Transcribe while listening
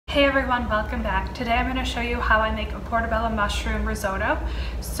Hey everyone, welcome back. Today I'm going to show you how I make a portobello mushroom risotto.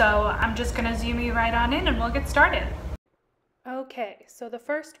 So I'm just going to zoom you right on in and we'll get started. Okay, so the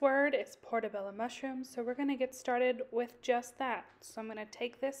first word is portobello mushrooms, so we're going to get started with just that. So I'm going to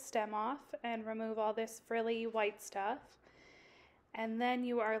take this stem off and remove all this frilly white stuff. And then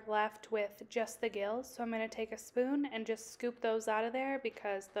you are left with just the gills, so I'm going to take a spoon and just scoop those out of there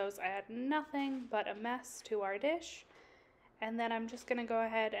because those add nothing but a mess to our dish. And then I'm just going to go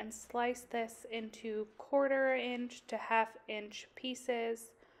ahead and slice this into 1/4 inch to 1/2 inch pieces,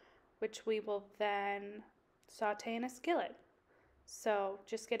 which we will then saute in a skillet. So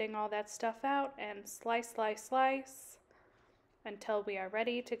just getting all that stuff out and slice, slice, slice until we are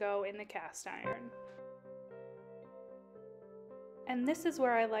ready to go in the cast iron. And this is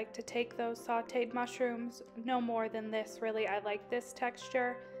where I like to take those sauteed mushrooms, no more than this really. I like this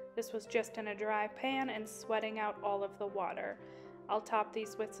texture. This was just in a dry pan and sweating out all of the water. I'll top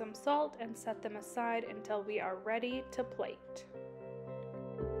these with some salt and set them aside until we are ready to plate.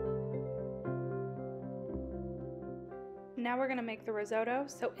 Now we're going to make the risotto.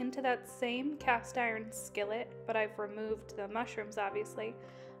 So into that same cast iron skillet, but I've removed the mushrooms obviously,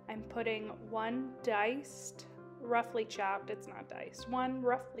 I'm putting one roughly chopped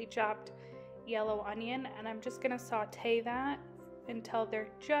yellow onion, and I'm just going to saute that until they're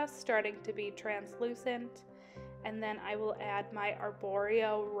just starting to be translucent. And then I will add my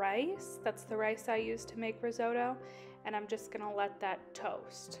arborio rice. That's the rice I use to make risotto, and I'm just going to let that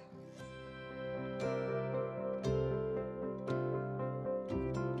toast.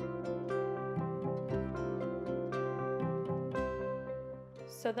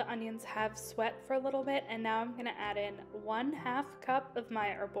 So the onions have sweat for a little bit, and now I'm going to add in 1/2 cup of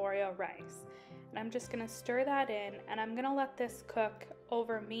my arborio rice. And I'm just going to stir that in, and I'm going to let this cook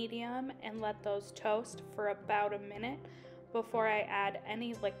over medium and let those toast for about a minute before I add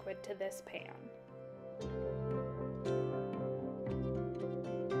any liquid to this pan.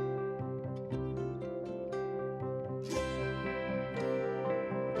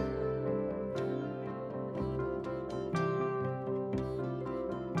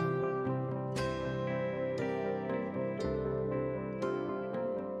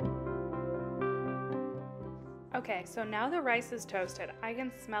 Okay, so now the rice is toasted. I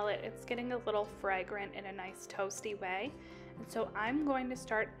can smell it. It's getting a little fragrant in a nice toasty way. And so I'm going to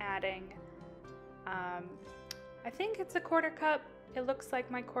start adding, I think it's a 1/4 cup. It looks like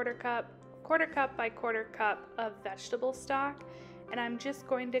my 1/4 cup by 1/4 cup of vegetable stock. And I'm just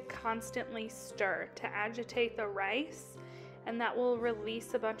going to constantly stir to agitate the rice. And that will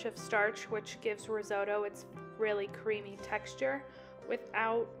release a bunch of starch, which gives risotto its really creamy texture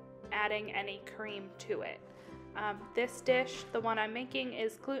without adding any cream to it. This dish, the one I'm making,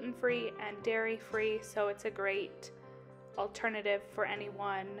 is gluten-free and dairy-free, so it's a great alternative for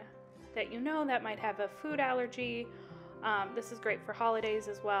anyone that you know that might have a food allergy. This is great for holidays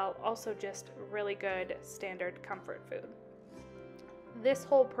as well, also just really good standard comfort food. This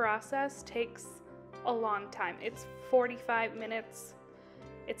whole process takes a long time. It's 45 minutes.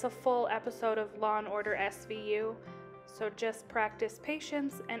 It's a full episode of Law & Order SVU, so just practice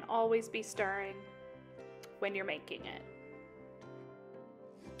patience and always be stirring when you're making it.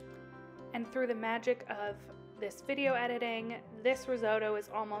 And through the magic of this video editing, this risotto is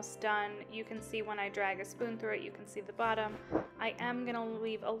almost done. You can see when I drag a spoon through it, you can see the bottom. I am gonna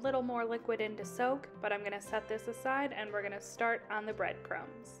leave a little more liquid in to soak, but I'm gonna set this aside and we're gonna start on the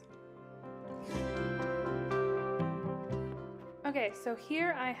breadcrumbs. Okay, so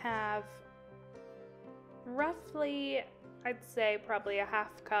here I have roughly, I'd say probably a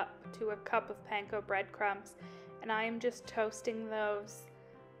 1/2 cup to a cup of panko breadcrumbs, and I am just toasting those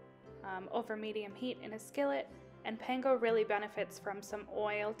over medium heat in a skillet. And panko really benefits from some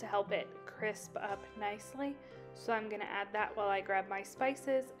oil to help it crisp up nicely, so I'm going to add that while I grab my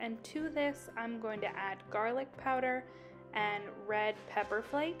spices. And to this I'm going to add garlic powder and red pepper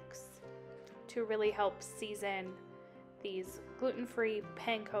flakes to really help season these gluten-free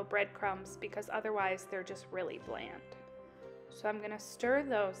panko breadcrumbs, because otherwise they're just really bland. So I'm going to stir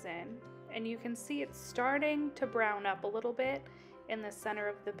those in, and you can see it's starting to brown up a little bit in the center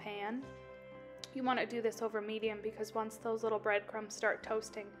of the pan. You want to do this over medium because once those little breadcrumbs start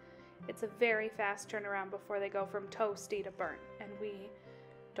toasting, it's a very fast turnaround before they go from toasty to burnt, and we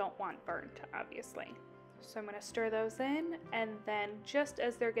don't want burnt, obviously. So I'm going to stir those in, and then just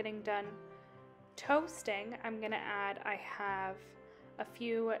as they're getting done toasting, I'm going to add, I have a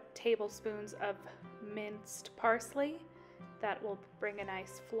few tablespoons of minced parsley. That will bring a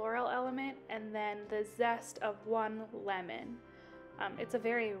nice floral element, and then the zest of 1 lemon. It's a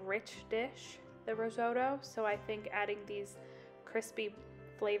very rich dish, the risotto, so I think adding these crispy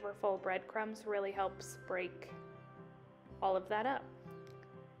flavorful breadcrumbs really helps break all of that up.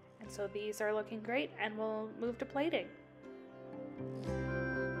 And so these are looking great, and we'll move to plating.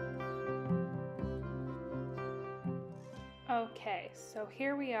 Okay, so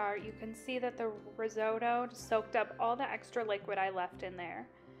here we are. You can see that the risotto soaked up all the extra liquid I left in there.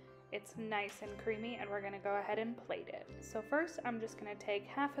 It's nice and creamy, and we're gonna go ahead and plate it. So first, I'm just gonna take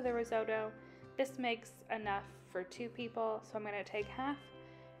half of the risotto. This makes enough for 2 people, so I'm gonna take half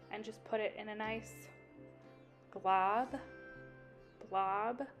and just put it in a nice glob.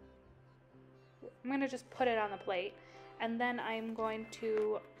 I'm gonna just put it on the plate, and then I'm going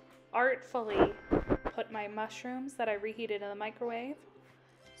to artfully put my mushrooms that I reheated in the microwave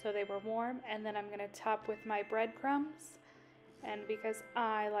so they were warm, and then I'm gonna top with my breadcrumbs. And because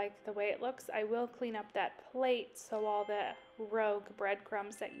I like the way it looks, I will clean up that plate so all the rogue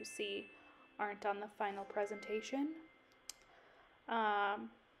breadcrumbs that you see aren't on the final presentation.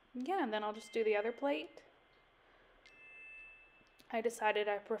 Yeah, and then I'll just do the other plate. I decided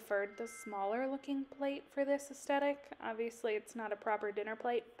I preferred the smaller looking plate for this aesthetic. Obviously it's not a proper dinner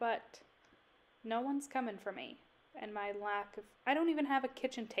plate, but no one's coming for me. And my lack of, I don't even have a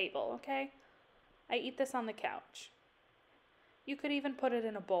kitchen table, okay? I eat this on the couch. You could even put it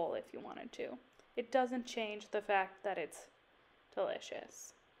in a bowl if you wanted to. It doesn't change the fact that it's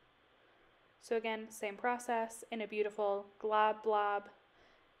delicious. So again, same process, in a beautiful glob.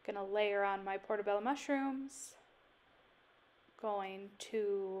 Gonna layer on my portobello mushrooms. Going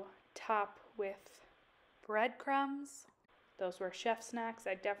to top with breadcrumbs. Those were chef snacks.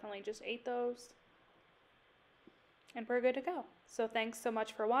 I definitely just ate those. And we're good to go. So thanks so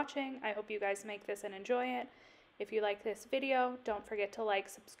much for watching. I hope you guys make this and enjoy it. If you like this video, don't forget to like,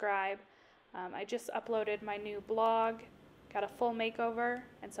 subscribe. I just uploaded my new blog, got a full makeover,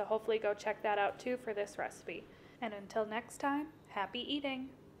 and so hopefully go check that out too for this recipe. And until next time, happy eating!